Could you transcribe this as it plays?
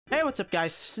Hey, what's up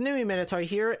guys, Snooey Minotaur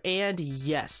here, and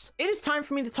yes, it is time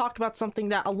for me to talk about something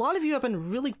that a lot of you have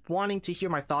been really wanting to hear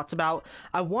my thoughts about.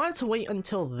 I wanted to wait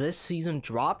until this season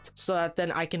dropped so that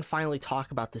then I can finally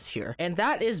talk about this here, and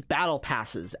that is battle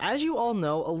passes. As you all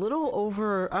know, a little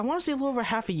over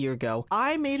half a year ago,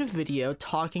 I made a video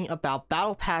talking about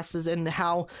battle passes and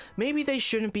how maybe they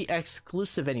shouldn't be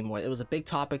exclusive anymore. It was a big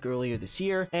topic earlier this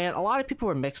year, and a lot of people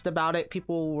were mixed about it.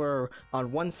 People were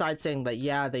on one side saying that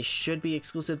yeah, they should be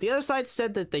exclusive. The other side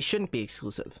said that they shouldn't be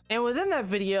exclusive. And within that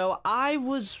video, I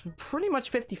was pretty much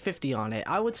 50-50 on it.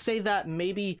 I would say that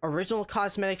maybe original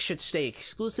cosmetics should stay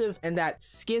exclusive and that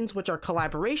skins, which are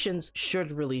collaborations,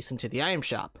 should release into the item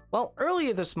shop. Well,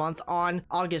 earlier this month, on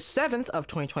August 7th of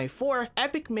 2024,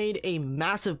 Epic made a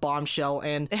massive bombshell,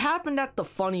 and it happened at the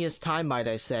funniest time, might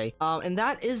I say. And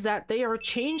that is that they are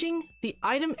changing the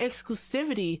item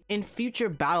exclusivity in future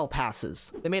battle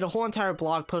passes. They made a whole entire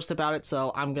blog post about it,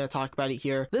 so I'm gonna talk about it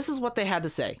here. This is what they had to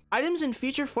say. Items in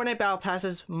future Fortnite battle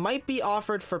passes might be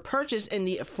offered for purchase in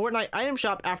the Fortnite item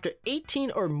shop after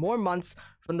 18 or more months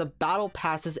from the battle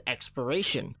pass's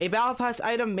expiration. A battle pass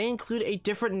item may include a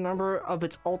different number of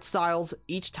its alt styles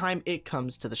each time it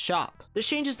comes to the shop. This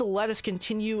changes to let us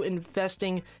continue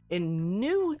investing in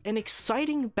new and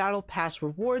exciting battle pass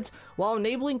rewards while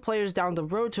enabling players down the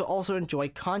road to also enjoy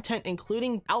content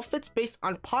including outfits based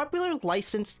on popular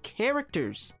licensed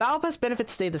characters. Battle pass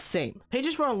benefits stay the same.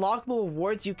 Pages for unlockable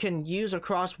rewards you can use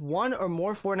across one or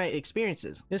more Fortnite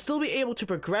experiences. You'll still be able to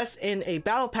progress in a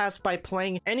battle pass by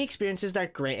playing any experiences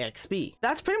that grant XP.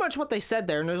 That's pretty much what they said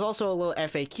there, and there's also a little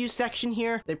FAQ section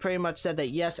here. They pretty much said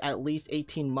that yes, at least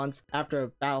 18 months after a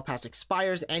battle pass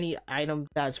expires, any item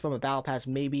that's from a battle pass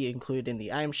may be included in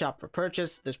the item shop for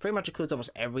purchase. This pretty much includes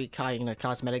almost every kind of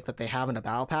cosmetic that they have in a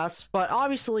battle pass, but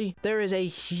obviously there is a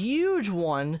huge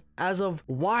one as of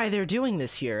why they're doing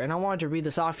this here, and I wanted to read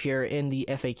this off here in the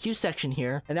FAQ section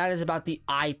here, and that is about the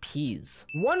IPs.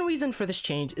 One reason for this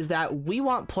change is that we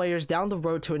want players down the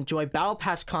road to enjoy battle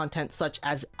pass content such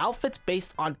as outfits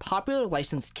based on popular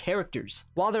licensed characters.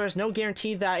 While there is no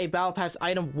guarantee that a battle pass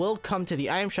item will come to the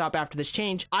item shop after this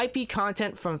change, IP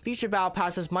content from future battle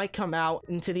passes might come out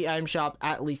into the item shop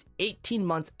at least 18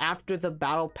 months after the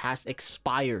battle pass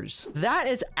expires. That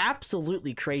is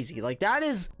absolutely crazy. Like, that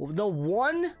is the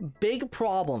one big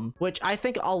problem which I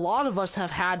think a lot of us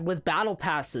have had with battle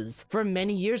passes for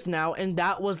many years now, and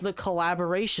that was the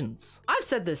collaborations. I've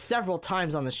said this several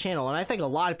times on this channel, and I think a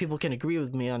lot of people can agree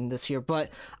with me on this here, but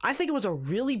I think it was a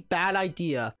really bad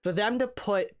idea for them to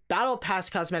put battle pass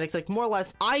cosmetics, like more or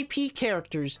less IP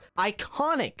characters,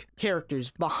 iconic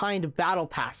characters behind battle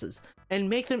passes, and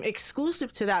make them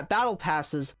exclusive to that battle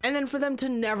passes, and then for them to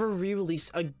never re-release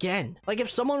again. Like,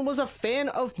 if someone was a fan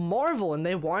of Marvel and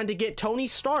they wanted to get Tony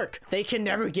Stark, they can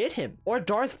never get him. Or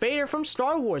Darth Vader from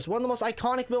Star Wars, one of the most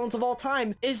iconic villains of all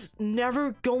time, is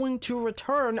never going to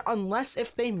return unless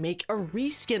if they make a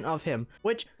reskin of him,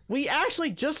 which we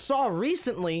actually just saw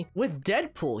recently with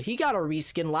Deadpool. He got a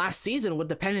reskin last season with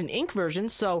the pen and ink version,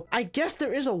 so I guess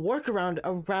there is a workaround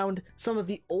around some of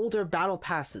the older battle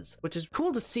passes, which is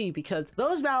cool to see because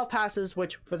those battle passes,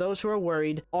 which for those who are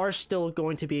worried, are still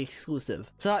going to be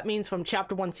exclusive. So that means from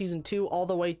Chapter 1 Season 2 all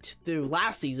the way through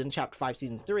last season, Chapter 5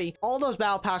 Season 3, all those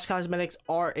battle pass cosmetics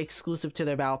are exclusive to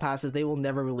their battle passes. They will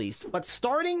never release. But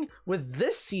starting with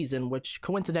this season, which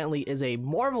coincidentally is a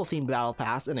Marvel themed battle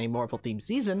pass and a Marvel themed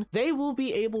season, they will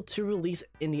be able to release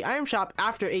in the item shop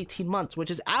after 18 months, which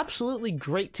is absolutely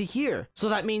great to hear. So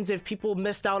that means if people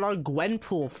missed out on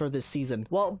Gwenpool for this season,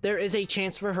 well, there is a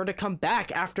chance for her to come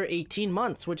back after 18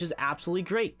 months, which is absolutely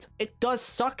great. It does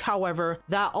suck, however,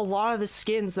 that a lot of the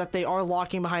skins that they are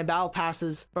locking behind battle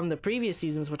passes from the previous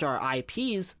seasons, which are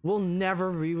IPs, will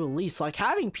never re-release. Like,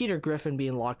 having Peter Griffin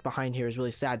being locked behind here is really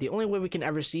sad. The only way we can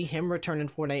ever see him return in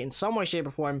Fortnite in some way, shape,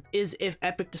 or form is if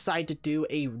Epic decide to do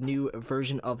a new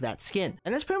version of that skin.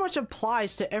 And this pretty much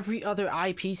applies to every other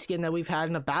IP skin that we've had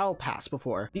in a battle pass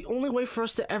before. The only way for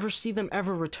us to ever see them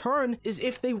ever return is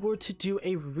if they were to do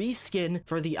a reskin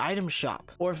for the item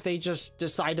shop, or if they just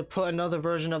decide to put another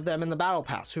version of them in the battle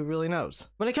pass. Who really knows?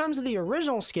 When it comes to the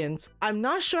original skins, I'm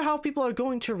not sure how people are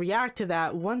going to react to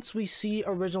that once we see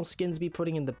original skins be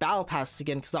putting in the battle passes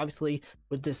again, because obviously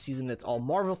with this season it's all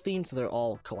Marvel themed, so they're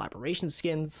all collaboration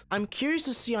skins. I'm curious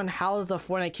to see on how the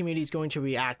Fortnite community is going to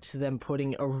react to them putting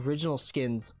having original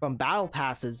skins from battle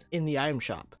passes in the item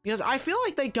shop, because I feel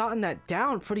like they've gotten that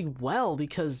down pretty well,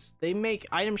 because they make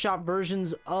item shop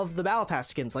versions of the battle pass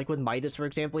skins, like with Midas, for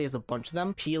example. He has a bunch of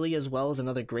them. Peely as well is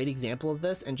another great example of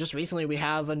this, and just recently we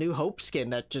have a new Hope skin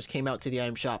that just came out to the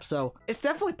item shop. So it's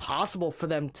definitely possible for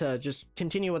them to just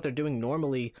continue what they're doing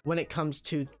normally when it comes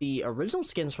to the original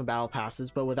skins from battle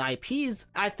passes, but with IPs,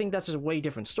 I think that's a way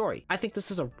different story. I think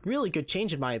this is a really good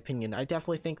change in my opinion. I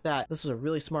definitely think that this was a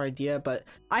really smart idea, but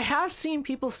I have seen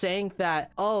people saying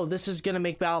that, oh, this is gonna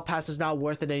make battle passes not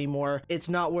worth it anymore. It's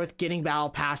not worth getting battle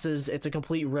passes. It's a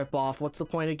complete ripoff. What's the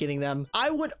point of getting them? I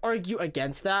would argue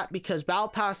against that, because battle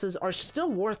passes are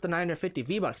still worth the 950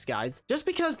 V-Bucks, guys. Just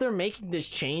because they're making this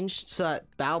change so that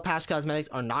battle pass cosmetics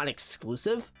are not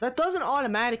exclusive, that doesn't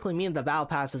automatically mean the battle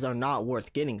passes are not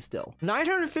worth getting still.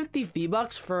 950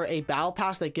 V-Bucks for a battle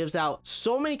pass that gives out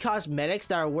so many cosmetics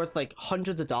that are worth like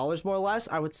hundreds of dollars, more or less,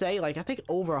 I would say, like I think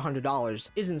over $100,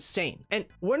 is insane. And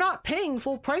we're not paying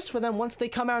full price for them once they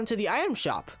come out into the item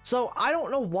shop. So I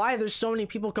don't know why there's so many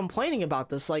people complaining about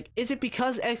this. Like, is it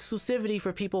because exclusivity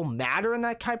for people matter in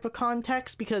that type of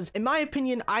context? Because in my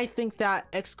opinion, I think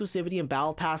that exclusivity in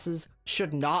battle passes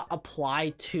should not apply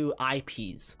to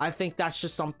IPs. I think that's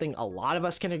just something a lot of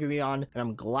us can agree on, and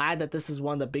I'm glad that this is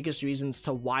one of the biggest reasons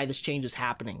to why this change is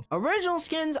happening. Original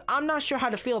skins, I'm not sure how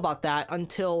to feel about that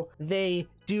until they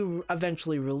do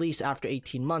eventually release after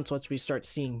 18 months, once we start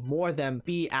seeing more of them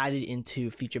be added into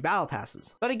future battle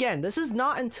passes. But again, this is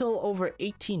not until over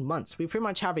 18 months. We pretty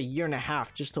much have a year and a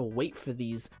half just to wait for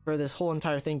this whole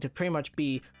entire thing to pretty much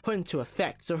be put into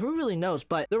effect. So who really knows?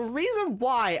 But the reason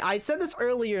why I said this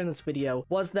earlier in this video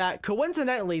was that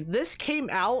coincidentally, this came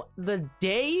out the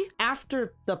day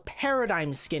after the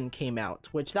Paradigm skin came out,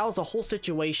 which that was a whole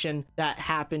situation that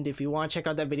happened. If you want to check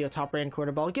out that video, top right hand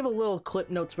corner, but I'll give a little clip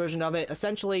notes version of it.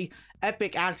 Essentially,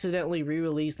 Epic accidentally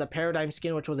re-released the Paradigm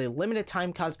skin, which was a limited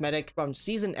time cosmetic from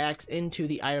Season X, into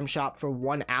the item shop for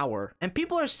 1 hour. And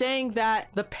people are saying that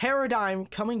the Paradigm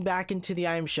coming back into the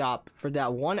item shop for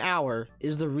that 1 hour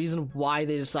is the reason why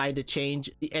they decided to change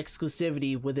the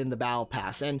exclusivity within the battle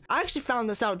pass. And I actually found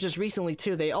this out just recently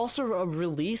too. They also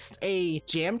released a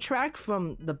jam track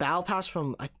from the battle pass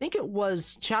from, I think it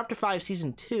was Chapter 5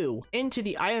 Season 2, into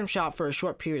the item shop for a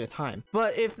short period of time.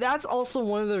 But if that's also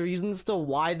one of the reasons to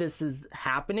why this is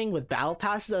happening with battle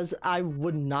passes, I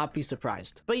would not be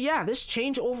surprised. But yeah, this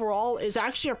change overall is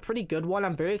actually a pretty good one.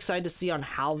 I'm very excited to see on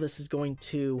how this is going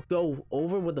to go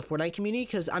over with the Fortnite community,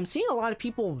 because I'm seeing a lot of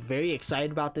people very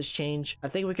excited about this change. I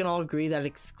think we can all agree that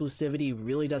exclusivity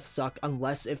really does suck,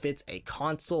 unless if it's a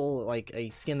console, like a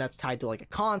skin that's tied to like a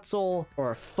console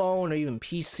or a phone or even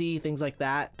PC, things like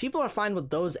that. People are fine with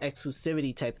those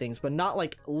exclusivity type things, but not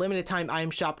like limited time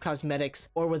item shop cosmetics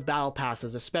or with battle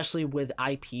passes, especially with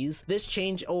IPs. This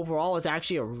change overall is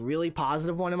actually a really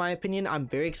positive one in my opinion. I'm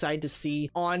very excited to see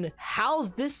on how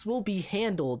this will be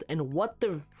handled and what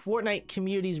the Fortnite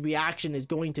community's reaction is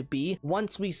going to be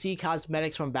once we see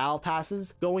cosmetics from battle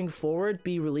passes going forward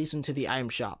be released into the item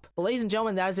shop. But ladies and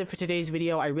gentlemen, that is it for today's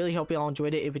video. I really hope you all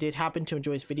enjoyed it. If you did happen to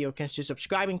enjoy this video, consider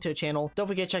subscribing to the channel. Don't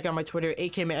forget to check out my Twitter,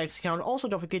 aka my X account. Also,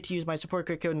 don't forget to use my support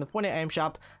code in the Fortnite item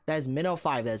shop. That is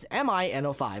MINO5. That is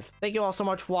MINO5. Thank you all so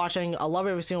much for watching. I love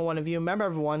every single one of you. Remember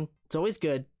everyone, it's always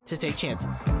good to take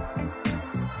chances.